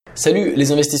Salut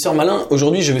les investisseurs malins,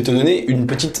 aujourd'hui je vais te donner une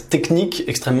petite technique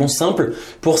extrêmement simple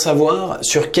pour savoir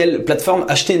sur quelle plateforme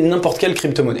acheter n'importe quelle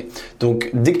crypto-monnaie.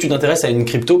 Donc dès que tu t'intéresses à une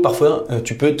crypto, parfois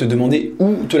tu peux te demander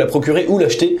où te la procurer, où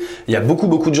l'acheter. Il y a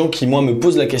beaucoup de gens qui moi me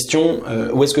posent la question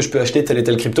où est-ce que je peux acheter telle et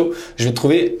telle crypto. Je vais te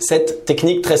trouver cette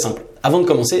technique très simple. Avant de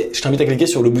commencer, je t'invite à cliquer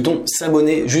sur le bouton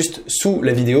s'abonner juste sous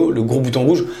la vidéo, le gros bouton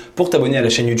rouge pour t'abonner à la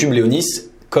chaîne YouTube Léonis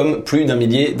comme plus d'un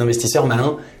millier d'investisseurs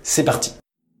malins. C'est parti.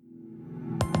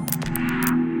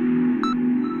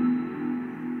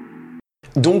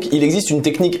 Donc, il existe une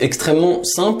technique extrêmement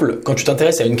simple quand tu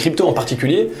t'intéresses à une crypto en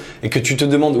particulier et que tu te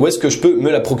demandes où est-ce que je peux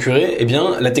me la procurer. Eh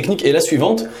bien, la technique est la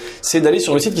suivante, c'est d'aller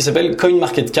sur le site qui s'appelle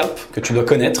CoinMarketCap, que tu dois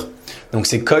connaître. Donc,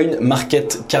 c'est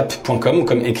coinmarketcap.com,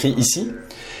 comme écrit ici.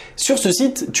 Sur ce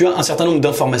site, tu as un certain nombre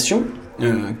d'informations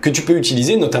que tu peux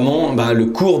utiliser, notamment le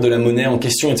cours de la monnaie en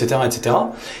question, etc., etc.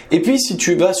 Et puis, si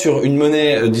tu vas sur une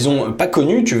monnaie, disons, pas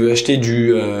connue, tu veux acheter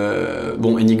du,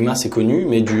 Enigma c'est connu,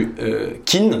 mais du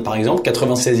kin, par exemple,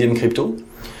 96e crypto.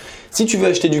 Si tu veux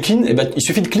acheter du kin, il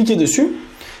suffit de cliquer dessus.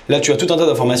 Là, tu as tout un tas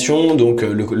d'informations, donc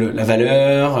la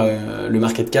valeur, le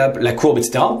market cap, la courbe,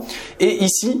 etc. Et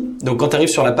ici, donc quand tu arrives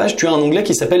sur la page, tu as un onglet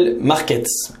qui s'appelle Markets,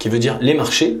 qui veut dire les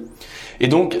marchés. Et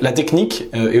donc, la technique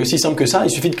est aussi simple que ça. Il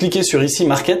suffit de cliquer sur ici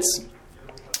Markets.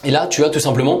 Et là, tu as tout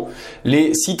simplement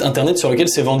les sites internet sur lesquels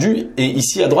c'est vendu. Et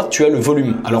ici, à droite, tu as le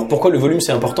volume. Alors, pourquoi le volume,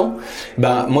 c'est important?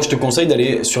 Moi, je te conseille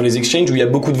d'aller sur les exchanges où il y a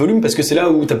beaucoup de volume parce que c'est là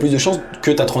où tu as plus de chances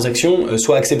que ta transaction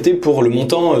soit acceptée pour le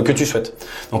montant que tu souhaites.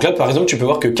 Donc là, par exemple, tu peux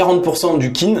voir que 40%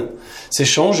 du kin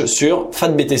s'échange sur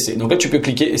FATBTC. Donc là, tu peux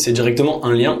cliquer et c'est directement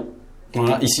un lien.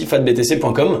 Voilà, ici,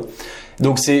 fatbtc.com.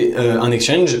 Donc c'est un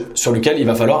exchange sur lequel il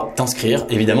va falloir t'inscrire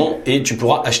évidemment et tu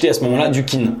pourras acheter à ce moment-là du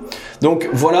kin. Donc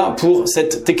voilà pour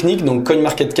cette technique, donc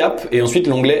CoinMarketCap et ensuite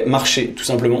l'onglet marché tout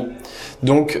simplement.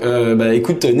 Donc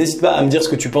écoute, n'hésite pas à me dire ce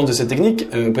que tu penses de cette technique,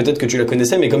 peut-être que tu la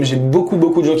connaissais mais comme j'ai beaucoup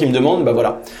de gens qui me demandent,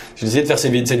 voilà, j'ai décidé de faire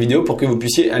cette vidéo pour que vous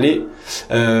puissiez aller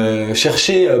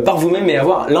chercher par vous-même et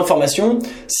avoir l'information.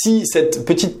 Si cette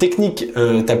petite technique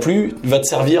t'a plu, va te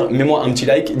servir, mets-moi un petit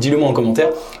like, dis-le moi en commentaire.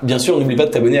 Bien sûr, n'oublie pas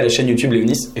de t'abonner à la chaîne YouTube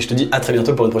Léonis et je te dis à très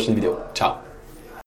bientôt pour une prochaine vidéo. Ciao.